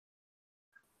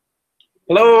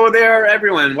Hello there,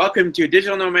 everyone. Welcome to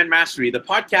Digital Nomad Mastery, the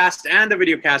podcast and the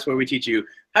videocast where we teach you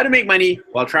how to make money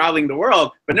while traveling the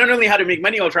world, but not only how to make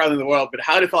money while traveling the world, but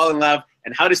how to fall in love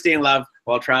and how to stay in love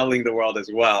while traveling the world as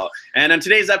well. And on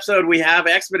today's episode, we have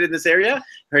an expert in this area.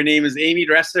 Her name is Amy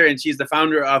Dresser, and she's the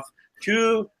founder of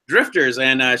Two Drifters,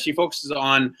 and she focuses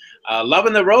on love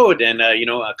on the road and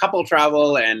couple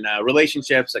travel and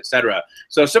relationships, etc.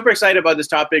 So super excited about this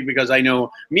topic because I know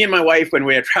me and my wife, when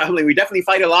we are traveling, we definitely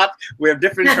fight a lot. We have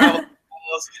different travel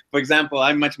styles. For example,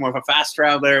 I'm much more of a fast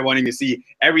traveler, wanting to see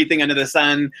everything under the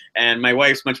sun, and my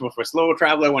wife's much more of a slow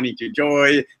traveler, wanting to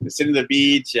enjoy, sit on the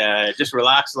beach, just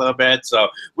relax a little bit. So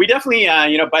we definitely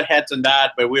butt heads on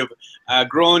that, but we've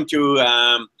grown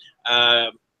to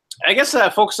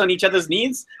focus on each other's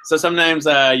needs. So sometimes,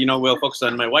 we'll focus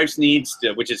on my wife's needs,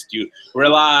 which is to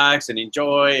relax and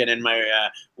enjoy. And then my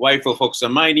wife will focus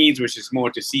on my needs, which is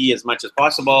more to see as much as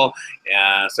possible.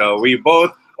 So we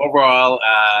both overall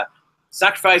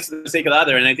sacrifice for the sake of the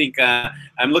other. And I think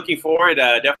I'm looking forward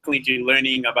definitely to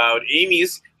learning about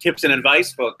Amy's tips and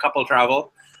advice for couple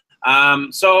travel.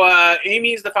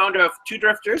 Amy is the founder of Two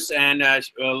Drifters, and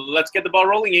let's get the ball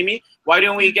rolling, Amy. Why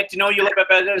don't we get to know you a little bit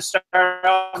better to start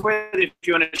off with, if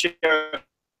you want to share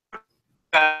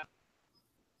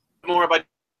more about your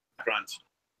background.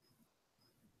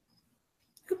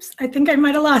 Oops, I think I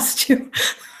might have lost you.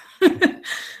 Did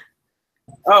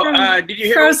you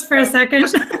hear? Froze for a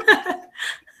second.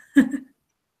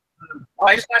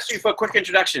 I just asked you for a quick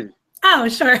introduction. Oh,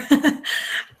 sure.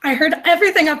 I heard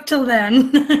everything up till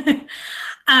then.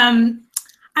 I'm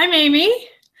Amy.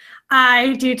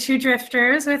 I do Two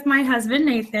Drifters with my husband,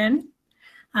 Nathan.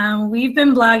 We've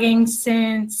been blogging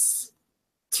since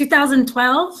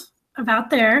 2012, about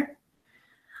there.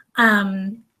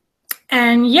 And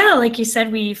yeah, like you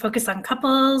said, we focus on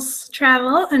couples,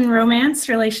 travel, and romance,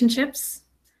 relationships,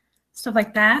 stuff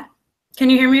like that. Can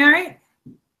you hear me all right?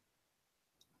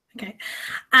 Okay.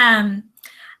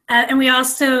 And we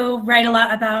also write a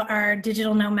lot about our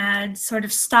digital nomad sort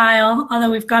of style, although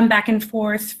we've gone back and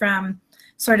forth from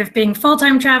sort of being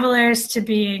full-time travelers to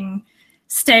being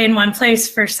stay in one place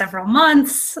for several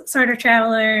months sort of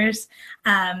travelers,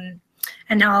 and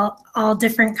all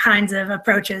different kinds of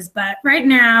approaches. But right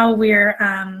now we're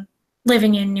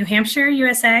living in New Hampshire,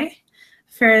 USA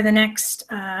for the next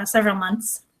several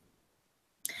months.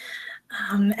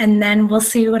 And then we'll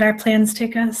see what our plans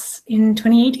take us in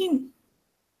 2018.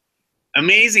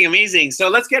 Amazing, amazing. So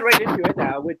let's get right into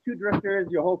it. With Two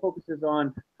Drifters, your whole focus is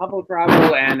on couple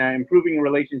travel and improving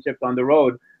relationships on the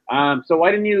road. So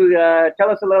why don't you tell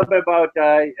us a little bit about,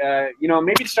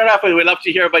 maybe to start off with, we'd love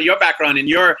to hear about your background and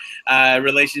your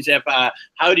relationship.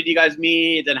 How did you guys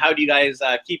meet, and how do you guys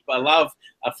keep love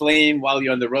aflame while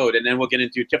you're on the road? And then we'll get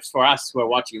into tips for us who are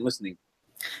watching and listening.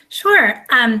 Sure.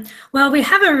 Well, we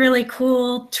have a really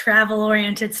cool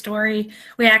travel-oriented story.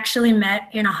 We actually met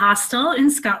in a hostel in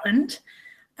Scotland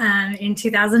in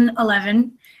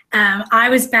 2011. I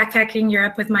was backpacking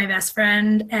Europe with my best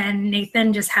friend, and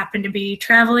Nathan just happened to be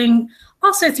traveling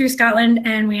also through Scotland,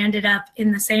 and we ended up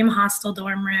in the same hostel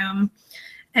dorm room.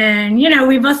 And,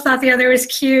 we both thought the other was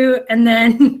cute, and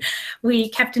then we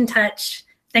kept in touch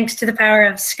thanks to the power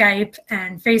of Skype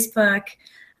and Facebook.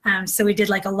 So we did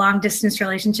like a long distance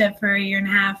relationship for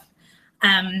 1.5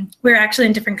 years. We were actually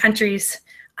in different countries.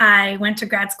 I went to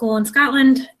grad school in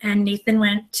Scotland, and Nathan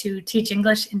went to teach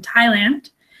English in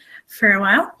Thailand for a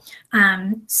while.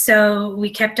 So we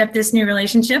kept up this new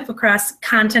relationship across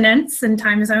continents and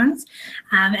time zones.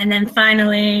 And then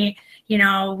finally,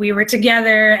 we were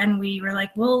together, and we were like,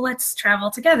 well, let's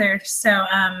travel together. So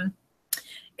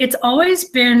it's always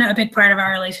been a big part of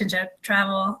our relationship,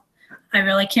 travel. I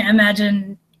really can't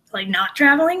imagine like not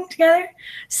traveling together.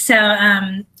 So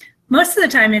most of the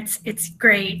time it's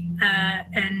great,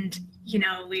 and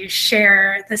we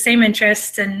share the same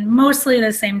interests and mostly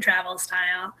the same travel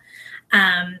style.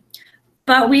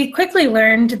 But we quickly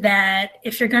learned that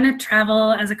if you're going to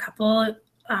travel as a couple,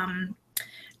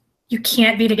 you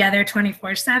can't be together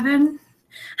 24/7,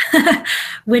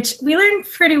 which we learned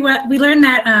pretty well. We learned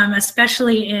that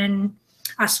especially in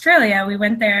Australia. We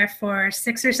went there for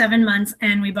 6 or 7 months,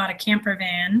 and we bought a camper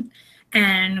van,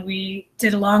 and we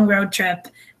did a long road trip,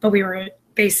 but we were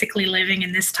basically living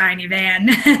in this tiny van.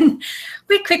 And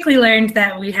we quickly learned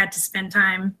that we had to spend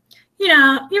time,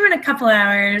 even a couple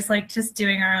hours, like just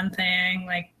doing our own thing,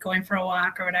 like going for a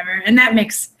walk or whatever. And that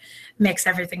makes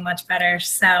everything much better.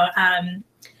 So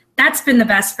that's been the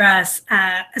best for us,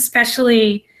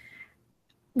 especially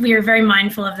we are very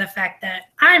mindful of the fact that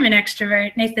I'm an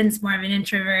extrovert, Nathan's more of an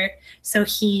introvert, so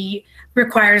he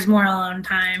requires more alone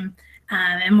time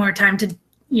and more time to,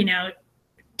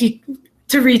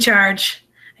 to recharge,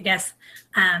 I guess.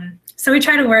 So we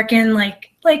try to work in like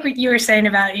what you were saying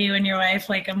about you and your wife,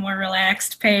 like a more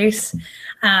relaxed pace.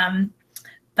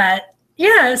 But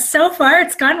yeah, so far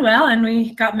it's gone well, and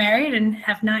we got married and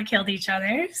have not killed each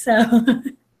other. So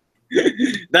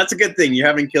that's a good thing. You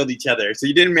haven't killed each other. So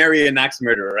you didn't marry an axe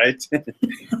murderer, right?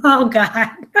 Oh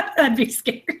God, that'd be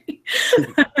scary.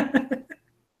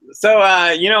 So,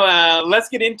 let's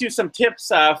get into some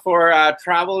tips for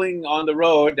traveling on the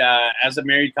road as a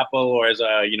married couple, or as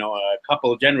a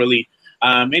couple generally.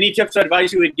 Any tips or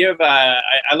advice you would give?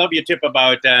 I love your tip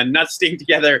about not staying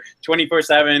together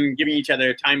 24/7, giving each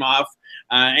other time off.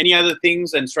 Any other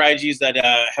things and strategies that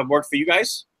have worked for you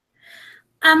guys?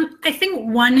 I think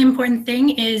one important thing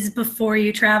is before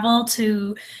you travel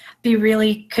to be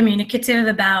really communicative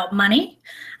about money.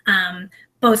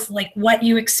 Both like what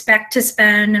you expect to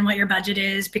spend and what your budget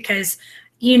is, because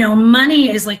money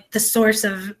is like the source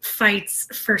of fights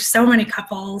for so many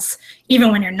couples,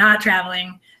 even when you're not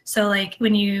traveling. So like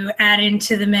when you add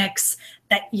into the mix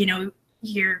that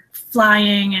you're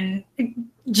flying and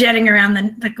jetting around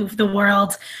the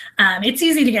world, it's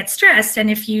easy to get stressed, and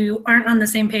if you aren't on the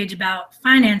same page about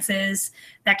finances,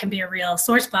 that can be a real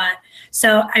sore spot.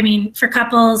 So, I mean, for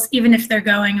couples, even if they're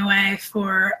going away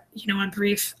for, a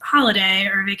brief holiday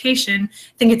or vacation,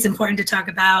 I think it's important to talk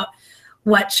about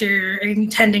what you're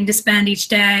intending to spend each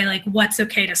day, like what's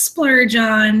okay to splurge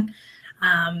on,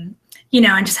 and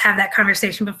just have that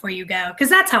conversation before you go, because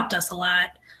that's helped us a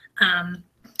lot.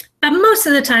 But most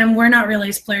of the time, we're not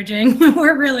really splurging.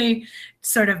 We're really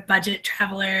sort of budget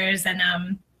travelers,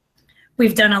 and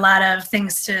we've done a lot of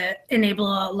things to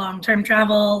enable long-term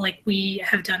travel. Like we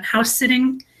have done house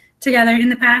sitting together in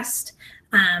the past,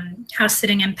 house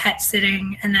sitting and pet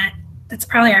sitting, and that's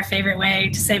probably our favorite way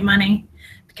to save money,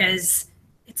 because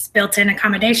it's built-in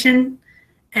accommodation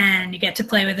and you get to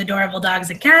play with adorable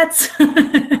dogs and cats.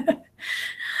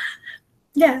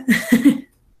 Yeah.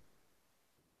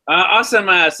 Awesome.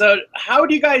 So how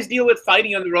do you guys deal with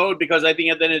fighting on the road? Because I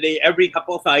think at the end of the day, every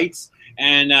couple fights,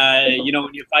 and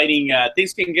when you're fighting,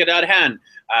 things can get out of hand.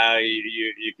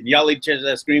 You can yell at each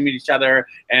other, scream at each other,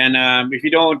 and if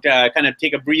you don't kind of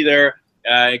take a breather,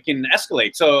 it can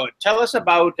escalate. So tell us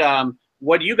about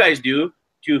what you guys do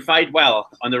to fight well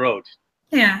on the road.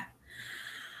 Yeah.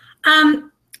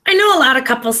 I know a lot of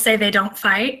couples say they don't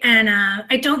fight, and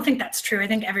I don't think that's true. I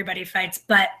think everybody fights,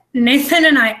 but Nathan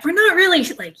and I, we're not really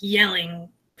like yelling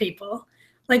people.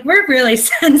 Like we're really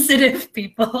sensitive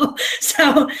people.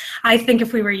 So I think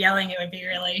if we were yelling, it would be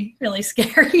really, really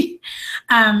scary.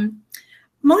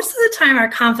 Most of the time our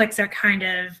conflicts are kind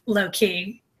of low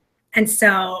key. And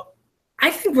so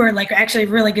I think we're like actually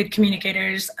really good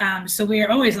communicators. So we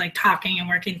are always like talking and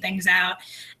working things out.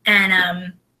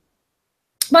 And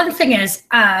well, the thing is,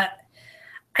 I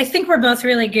think we're both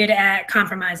really good at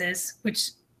compromises,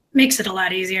 which makes it a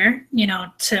lot easier,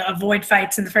 to avoid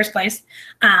fights in the first place,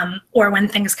 or when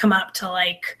things come up to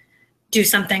like do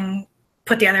something,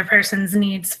 put the other person's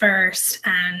needs first,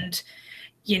 and,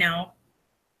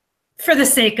 for the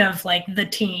sake of like the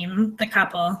team, the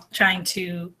couple, trying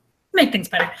to make things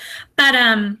better. But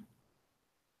I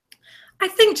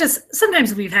think just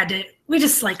sometimes we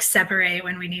just like separate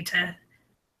when we need to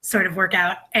sort of work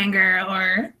out anger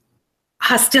or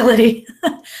hostility.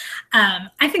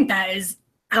 I think that is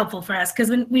helpful for us, because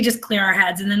when we just clear our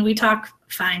heads and then we talk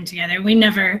fine together. We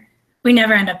never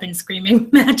end up in screaming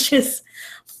matches.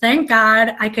 Thank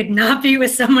God. I could not be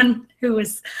with someone who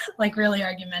was like really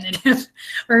argumentative.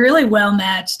 We're really well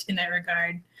matched in that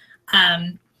regard.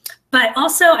 But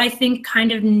also I think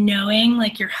kind of knowing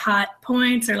like your hot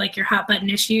points or like your hot button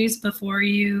issues before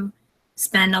you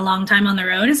spend a long time on the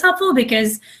road is helpful,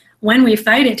 because when we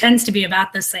fight, it tends to be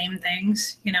about the same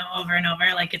things, over and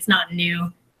over. Like it's not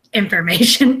new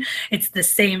information. It's the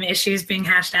same issues being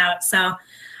hashed out. So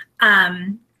I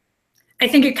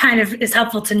think it kind of is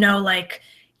helpful to know, like,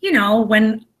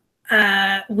 when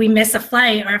we miss a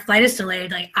flight or a flight is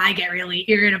delayed, like I get really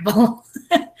irritable.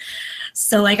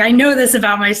 So like I know this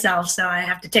about myself, so I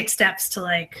have to take steps to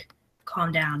like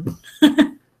calm down.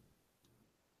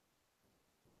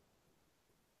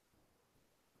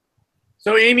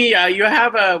 So Amy, you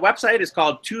have a website. It's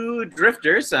called Two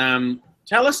Drifters.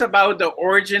 Tell us about the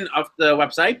origin of the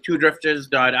website,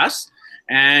 twodrifters.us,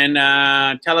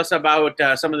 and tell us about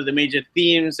some of the major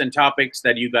themes and topics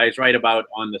that you guys write about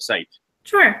on the site.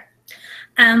 Sure.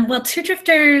 Well, Two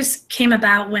Drifters came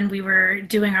about when we were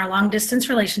doing our long distance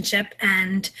relationship,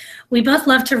 and we both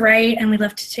love to write and we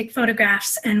love to take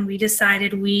photographs, and we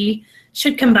decided we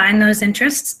should combine those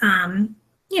interests,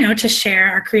 to share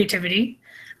our creativity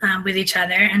with each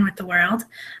other and with the world.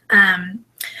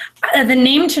 The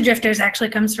name Two Drifters actually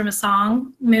comes from a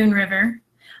song, Moon River.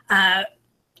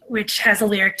 which has a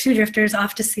lyric, "Two drifters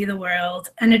off to see the world."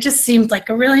 And it just seemed like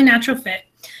a really natural fit.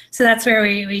 So that's where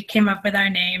we came up with our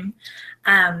name.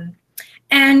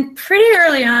 And pretty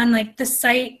early on, like the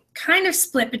site kind of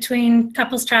split between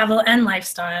couples travel and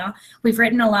lifestyle. We've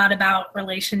written a lot about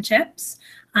relationships.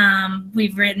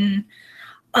 We've written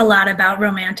a lot about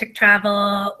romantic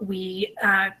travel. We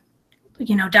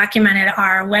documented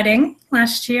our wedding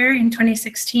last year in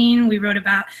 2016. We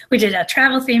did a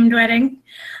travel themed wedding.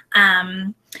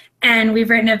 And we've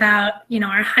written about,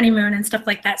 our honeymoon and stuff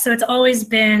like that. So it's always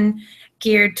been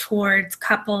geared towards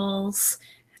couples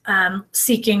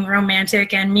seeking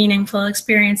romantic and meaningful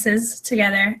experiences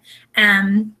together.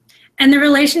 And the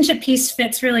relationship piece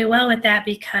fits really well with that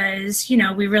because,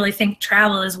 we really think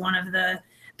travel is one of the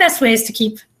best ways to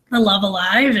keep the love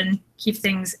alive and keep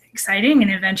things exciting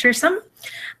and adventuresome.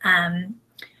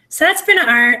 So that's been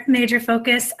our major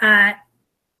focus.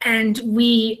 And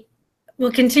we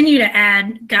will continue to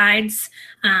add guides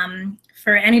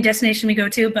for any destination we go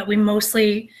to, but we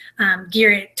mostly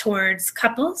gear it towards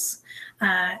couples.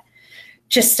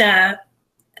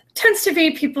 Tends to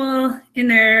be people in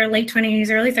their late 20s,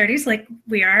 early 30s, like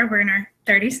we're in our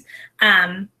 30s,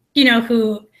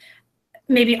 who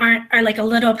maybe are like a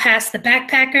little past the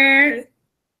backpacker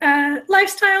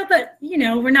lifestyle, but,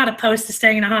 we're not opposed to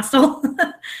staying in a hostel.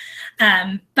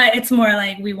 But it's more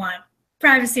like we want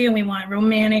privacy and we want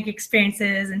romantic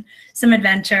experiences and some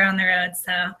adventure on the road.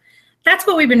 So that's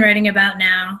what we've been writing about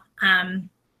now.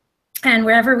 And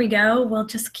wherever we go, we'll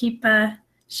just keep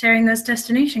sharing those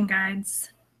destination guides.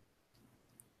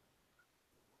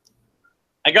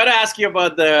 I got to ask you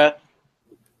about the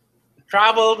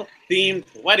travel themed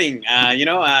wedding.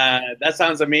 That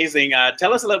sounds amazing.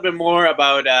 Tell us a little bit more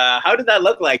about how did that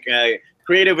look like?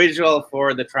 Create a visual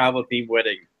for the travel themed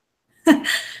wedding.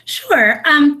 Sure.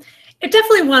 It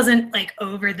definitely wasn't like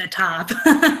over the top,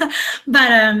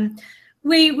 but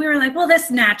we were like, well, this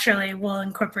naturally will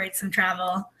incorporate some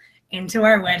travel into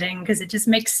our wedding because it just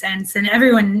makes sense. And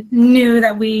everyone knew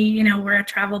that we, were a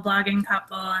travel blogging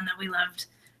couple and that we loved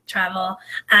travel.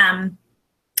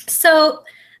 So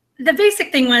the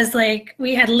basic thing was like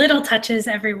we had little touches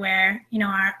everywhere.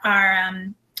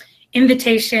 Our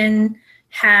invitation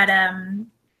had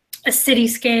a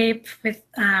cityscape with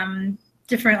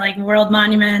different like world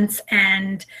monuments,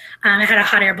 and it had a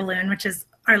hot air balloon, which is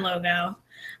our logo.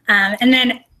 And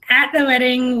then at the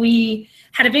wedding, we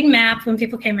had a big map when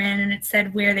people came in, and it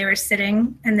said where they were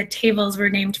sitting, and the tables were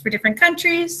named for different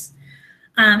countries.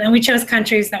 And we chose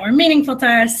countries that were meaningful to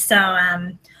us. So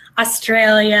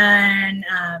Australia and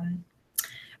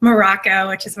Morocco,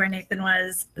 which is where Nathan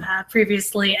was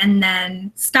previously, and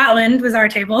then Scotland was our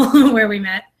table where we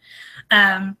met.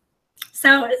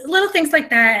 So little things like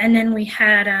that. And then we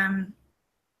had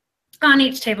on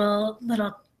each table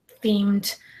little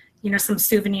themed, some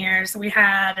souvenirs we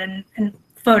had and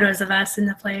photos of us in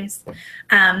the place.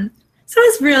 So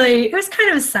it was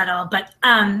kind of subtle, but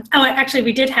actually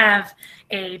we did have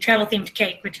a travel themed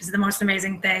cake, which is the most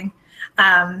amazing thing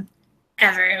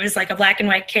ever. It was like a black and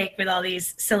white cake with all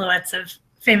these silhouettes of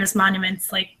famous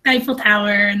monuments like Eiffel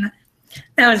Tower, and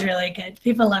that was really good.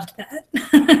 People loved that.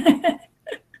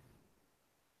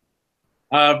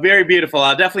 Very beautiful.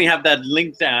 I'll definitely have that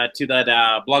linked to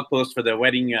that blog post for the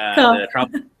wedding, cool. The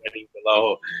travel wedding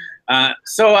below.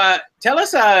 So tell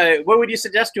us, what would you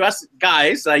suggest to us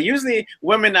guys? Usually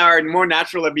women are more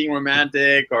natural at being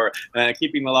romantic or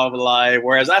keeping the love alive,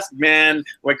 whereas us men,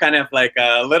 we're kind of like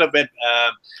a little bit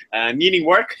needing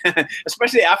work,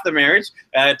 especially after marriage.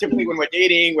 Typically when we're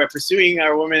dating, we're pursuing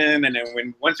our woman, and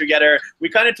then once we get her, we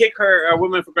kind of take our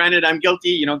woman for granted. I'm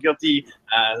guilty, guilty.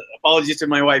 Apologies to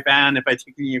my wife, Anne, if I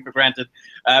take you for granted.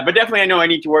 But definitely I know I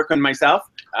need to work on myself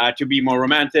to be more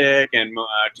romantic and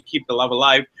to keep the love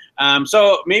alive.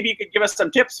 So maybe you could give us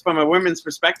some tips from a women's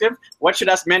perspective. What should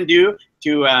us men do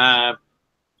to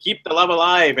keep the love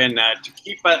alive and to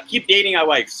keep dating our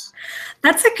wives?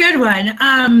 That's a good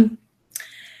one.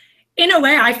 In a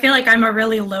way, I feel like I'm a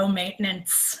really low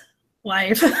maintenance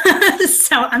wife.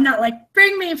 So I'm not like,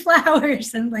 bring me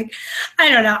flowers, and like, I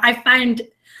don't know. I find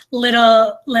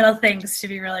little things to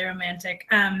be really romantic.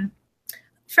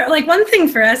 For like, one thing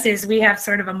for us is we have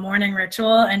sort of a morning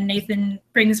ritual, and Nathan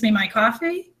brings me my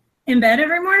coffee in bed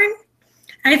every morning.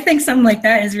 I think something like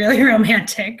that is really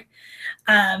romantic.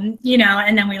 And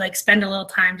then we like spend a little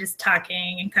time just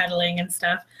talking and cuddling and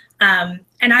stuff. And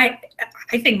I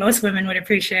think most women would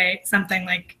appreciate something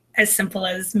like as simple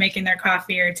as making their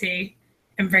coffee or tea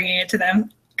and bringing it to them,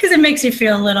 because it makes you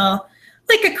feel a little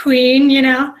like a queen,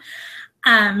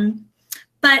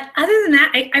 But other than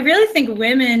that, I really think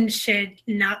women should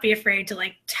not be afraid to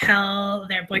like tell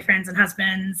their boyfriends and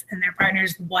husbands and their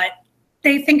partners what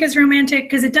they think is romantic,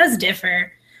 because it does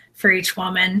differ for each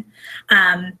woman.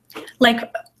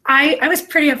 Like I was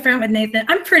pretty upfront with Nathan.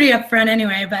 I'm pretty upfront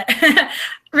anyway, but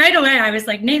right away I was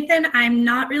like, Nathan, I'm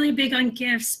not really big on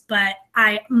gifts, but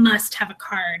I must have a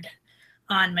card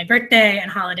on my birthday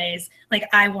and holidays. Like,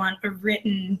 I want a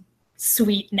written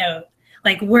sweet note,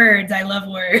 like words. I love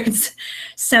words.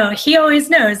 So he always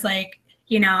knows, like,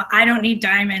 you know, I don't need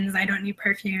diamonds, I don't need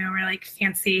perfume or like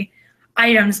fancy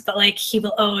items, but like he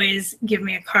will always give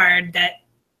me a card that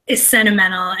is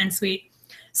sentimental and sweet.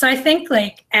 So I think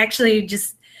like actually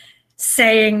just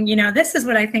saying, you know, this is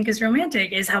what I think is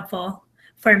romantic is helpful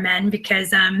for men,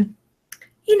 because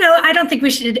you know, I don't think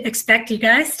we should expect you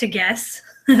guys to guess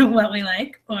what we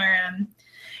like, or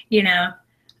you know,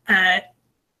 I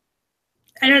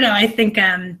don't know. I think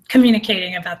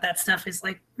communicating about that stuff is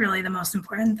like really the most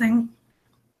important thing.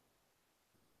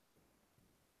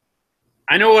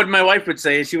 I know what my wife would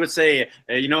say. She would say,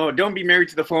 you know, don't be married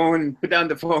to the phone, put down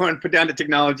the phone, put down the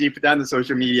technology, put down the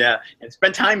social media, and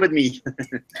spend time with me.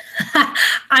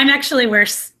 I'm actually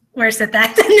worse at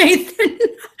that than Nathan.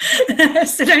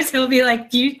 Sometimes he'll be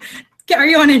like, are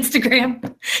you on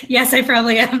Instagram? Yes, I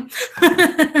probably am.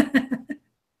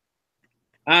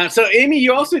 So Amy,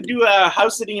 you also do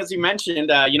house sitting, as you mentioned.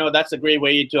 You know, that's a great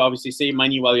way to obviously save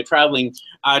money while you're traveling.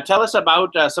 Tell us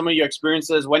about some of your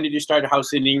experiences. When did you start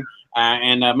house sitting?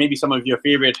 And maybe some of your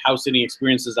favorite house sitting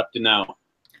experiences up to now.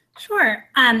 Sure.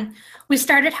 We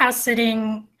started house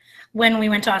sitting when we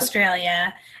went to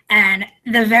Australia. And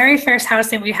the very first house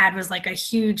that we had was like a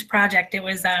huge project. It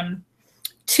was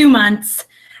 2 months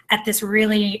at this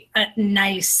really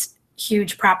nice,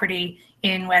 huge property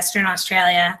in Western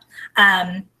Australia.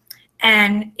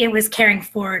 And it was caring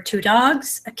for 2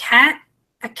 dogs, a cat,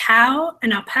 a cow,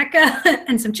 an alpaca,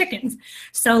 and some chickens.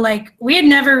 So like we had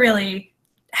never really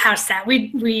house sat.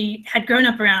 We had grown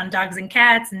up around dogs and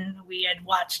cats, and we had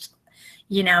watched,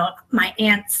 you know, my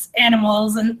aunt's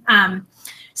animals. And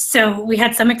so we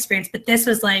had some experience, but this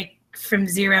was like from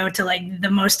zero to like the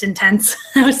most intense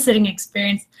house sitting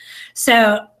experience.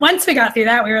 So once we got through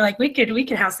that, we were like, we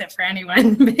could house sit for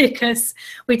anyone because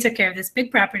we took care of this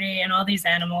big property and all these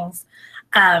animals.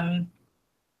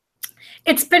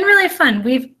 It's been really fun.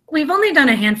 We've only done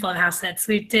a handful of house sits.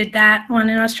 We did that one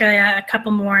in Australia, a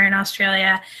couple more in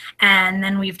Australia, and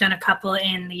then we've done a couple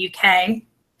in the UK.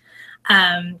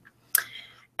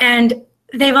 And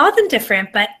they've all been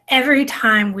different, but every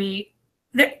time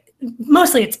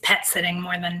mostly it's pet sitting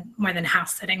more than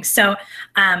house sitting. So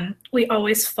we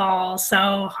always fall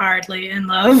so hardly in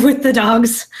love with the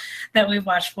dogs that we've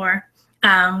watched for.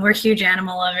 We're huge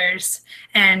animal lovers.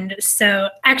 And so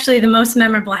actually the most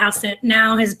memorable house sit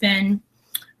now has been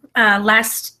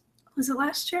last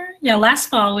year? Yeah, last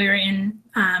fall we were in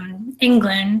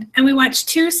England, and we watched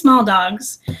 2 small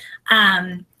dogs.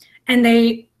 And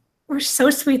they were so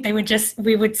sweet.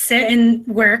 We would sit and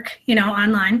work, you know,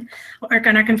 online, work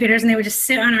on our computers, and they would just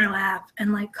sit on our lap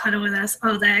and like cuddle with us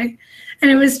all day.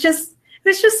 And it was just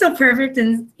so perfect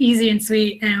and easy and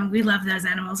sweet. And we love those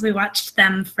animals. We watched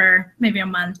them for maybe a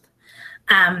month.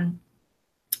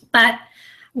 But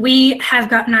we have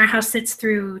gotten our house sits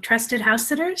through Trusted House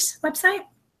Sitters website,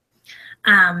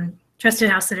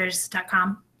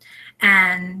 trustedhousesitters.com.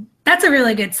 And that's a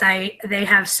really good site. They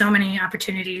have so many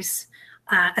opportunities,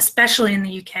 especially in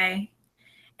the UK.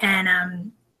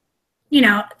 And, you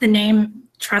know, the name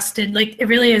Trusted, like it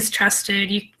really is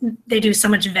trusted. They do so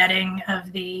much vetting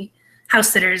of the house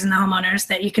sitters and the homeowners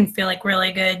that you can feel like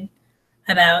really good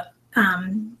about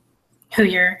who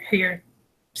you're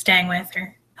staying with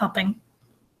or helping.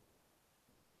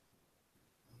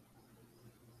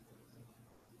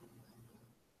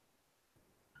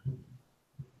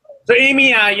 So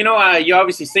Amy, you know, you're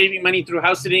obviously saving money through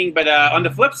house sitting, but on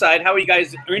the flip side, how are you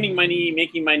guys earning money,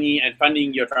 making money, and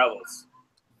funding your travels?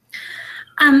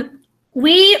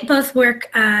 We both work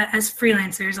as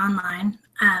freelancers online.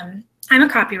 I'm a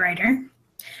copywriter,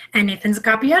 and Nathan's a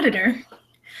copy editor,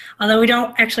 although we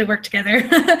don't actually work together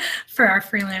for our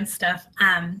freelance stuff.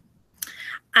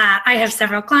 I have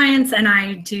several clients, and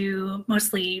I do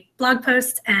mostly blog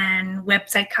posts and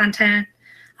website content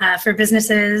for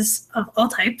businesses of all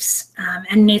types,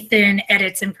 and Nathan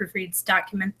edits and proofreads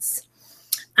documents.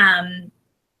 And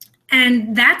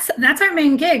that's our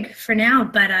main gig for now,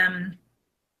 but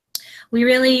we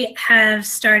really have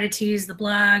started to use the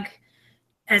blog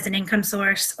as an income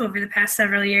source over the past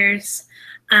several years.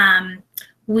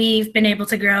 We've been able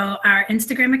to grow our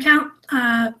Instagram account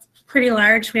pretty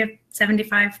large. We have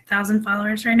 75,000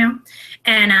 followers right now.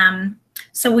 And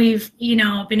so we've, you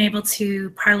know, been able to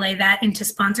parlay that into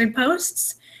sponsored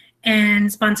posts and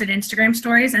sponsored Instagram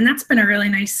stories. And that's been a really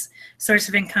nice source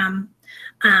of income.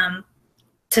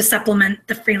 to supplement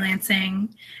the freelancing.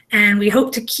 And we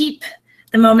hope to keep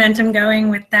the momentum going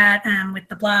with that, with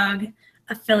the blog,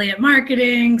 affiliate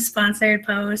marketing, sponsored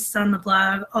posts on the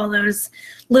blog, all those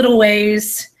little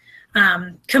ways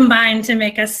combined to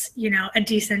make us, a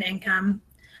decent income.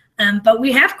 But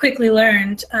we have quickly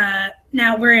learned,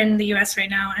 now we're in the US right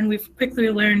now, and we've quickly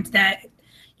learned that,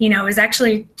 it was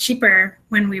actually cheaper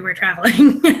when we were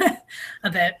traveling a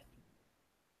bit.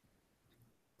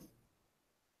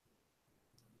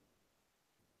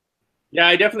 Yeah,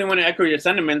 I definitely want to echo your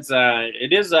sentiments.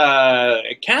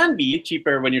 It can be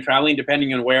cheaper when you're traveling,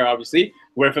 depending on where, obviously.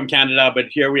 We're from Canada, but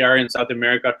here we are in South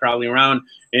America, traveling around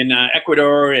in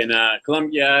Ecuador, in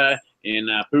Colombia, in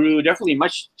Peru. Definitely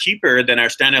much cheaper than our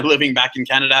standard of living back in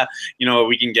Canada.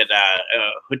 We can get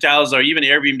hotels or even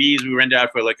Airbnbs. We rent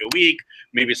out for like a week.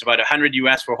 Maybe it's about $100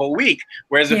 US for a whole week.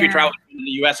 Whereas if we travel in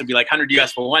the US, it'd be like $100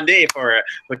 US for one day for a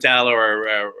hotel or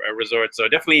a resort. So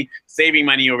definitely saving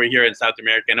money over here in South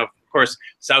America. And of course,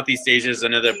 Southeast Asia is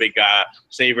another big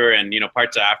saver, and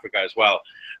parts of Africa as well.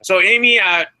 So Amy,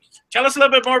 tell us a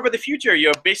little bit more about the future.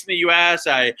 You're based in the US.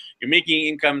 You're making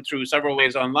income through several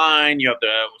ways online. You have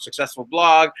the successful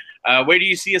blog. Where do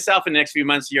you see yourself in the next few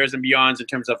months, years, and beyond in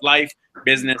terms of life,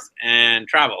 business, and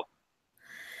travel?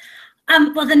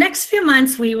 Well, the next few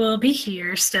months we will be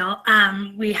here still.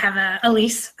 We have a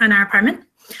lease on our apartment,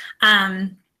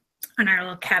 on our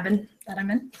little cabin that I'm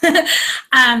in.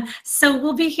 So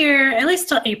we'll be here at least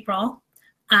till April.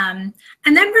 And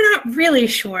then we're not really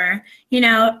sure.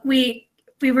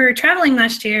 We were traveling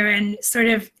last year, and sort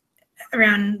of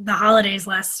around the holidays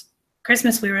last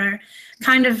Christmas, we were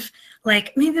kind of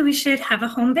like, maybe we should have a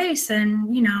home base and,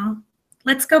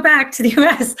 let's go back to the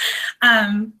US.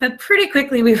 But pretty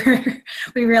quickly we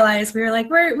realized we were like,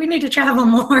 we need to travel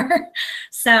more.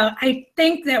 So I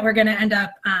think that we're going to end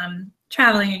up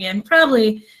traveling again,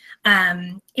 probably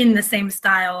in the same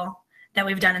style that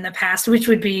we've done in the past, which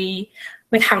would be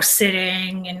with house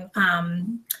sitting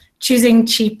and choosing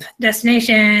cheap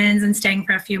destinations and staying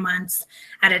for a few months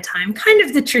at a time, kind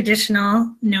of the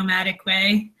traditional nomadic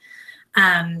way.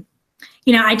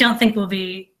 I don't think we'll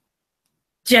be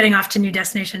jetting off to new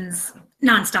destinations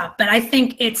nonstop, but I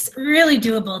think it's really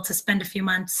doable to spend a few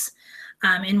months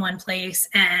in one place.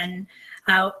 And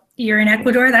you're in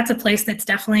Ecuador, that's a place that's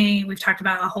definitely, we've talked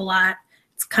about a whole lot.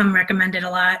 It's come recommended a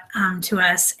lot to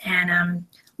us, and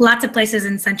lots of places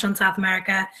in Central and South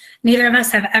America. Neither of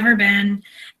us have ever been,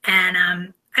 and I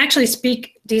actually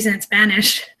speak decent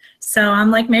Spanish. So I'm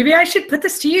like, maybe I should put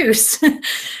this to use.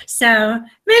 So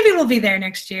maybe we'll be there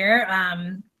next year.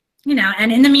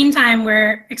 And in the meantime,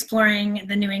 we're exploring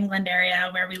the New England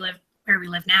area where we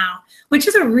live now, which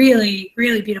is a really,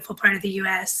 really beautiful part of the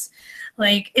US.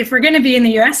 Like, if we're going to be in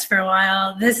the US for a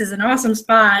while, this is an awesome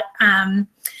spot,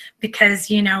 because,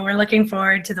 we're looking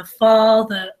forward to the fall.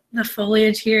 The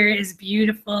foliage here is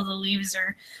beautiful. The leaves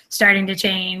are starting to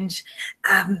change.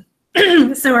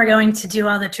 So we're going to do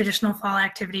all the traditional fall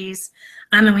activities.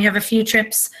 And we have a few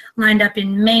trips lined up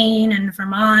in Maine and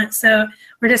Vermont. So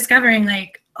we're discovering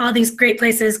all these great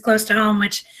places close to home,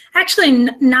 which actually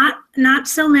not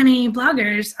so many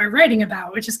bloggers are writing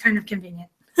about, which is kind of convenient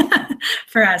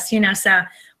for us, So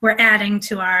we're adding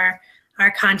to our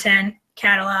content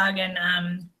catalog,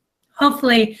 and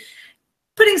hopefully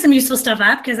putting some useful stuff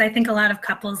up, because I think a lot of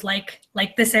couples like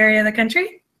this area of the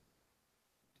country.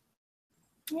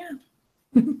 Yeah.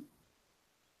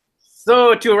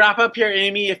 So to wrap up here,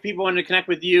 Amy, if people want to connect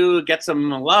with you, get some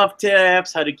love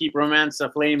tips, how to keep romance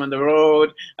aflame on the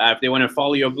road, if they want to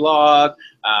follow your blog,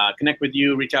 connect with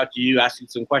you, reach out to you, ask you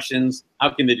some questions, how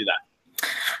can they do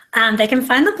that? They can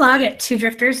find the blog at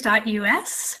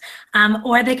twodrifters.us,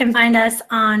 or they can find us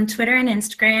on Twitter and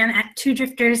Instagram at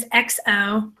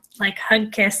twodriftersxo, like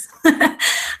hug, kiss.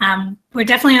 We're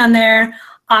definitely on there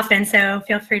often, so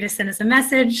feel free to send us a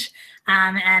message,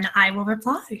 and I will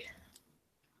reply.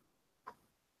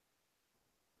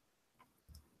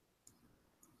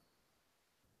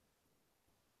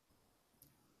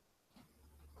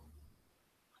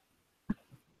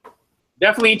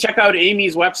 Definitely check out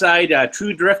Amy's website,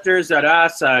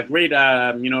 twodrifters.us, a great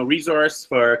resource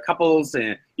for couples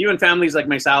and even families like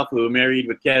myself who are married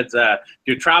with kids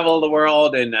to travel the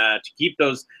world and to keep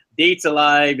those dates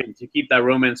alive and to keep that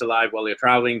romance alive while you're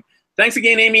traveling. Thanks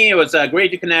again, Amy. It was great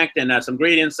to connect and some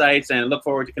great insights, and look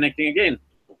forward to connecting again.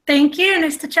 Thank you.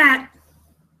 Nice to chat.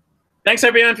 Thanks,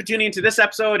 everyone, for tuning into this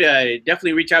episode.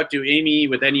 Definitely reach out to Amy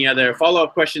with any other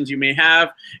follow-up questions you may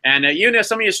have. And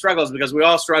some of your struggles, because we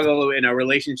all struggle in our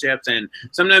relationships. And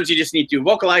sometimes you just need to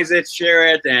vocalize it, share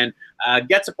it, and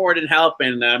get support and help,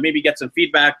 and maybe get some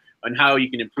feedback on how you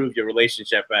can improve your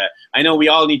relationship. I know we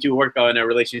all need to work on our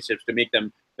relationships to make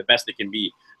them the best they can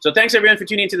be. So thanks everyone for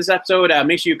tuning into this episode.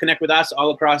 Make sure you connect with us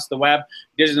all across the web,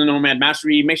 Digital Nomad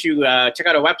Mastery. Make sure you check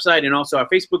out our website and also our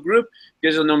Facebook group,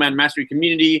 Digital Nomad Mastery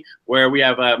Community, where we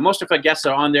have most of our guests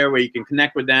are on there, where you can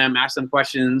connect with them, ask them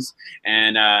questions,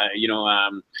 and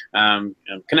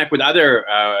connect with other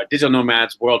digital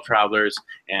nomads, world travelers,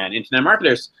 and internet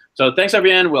marketers. So thanks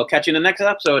everyone. We'll catch you in the next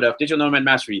episode of Digital Nomad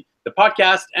Mastery, the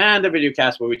podcast and the video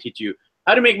cast where we teach you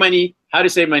how to make money, how to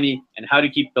save money, and how to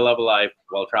keep the love alive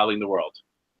while traveling the world.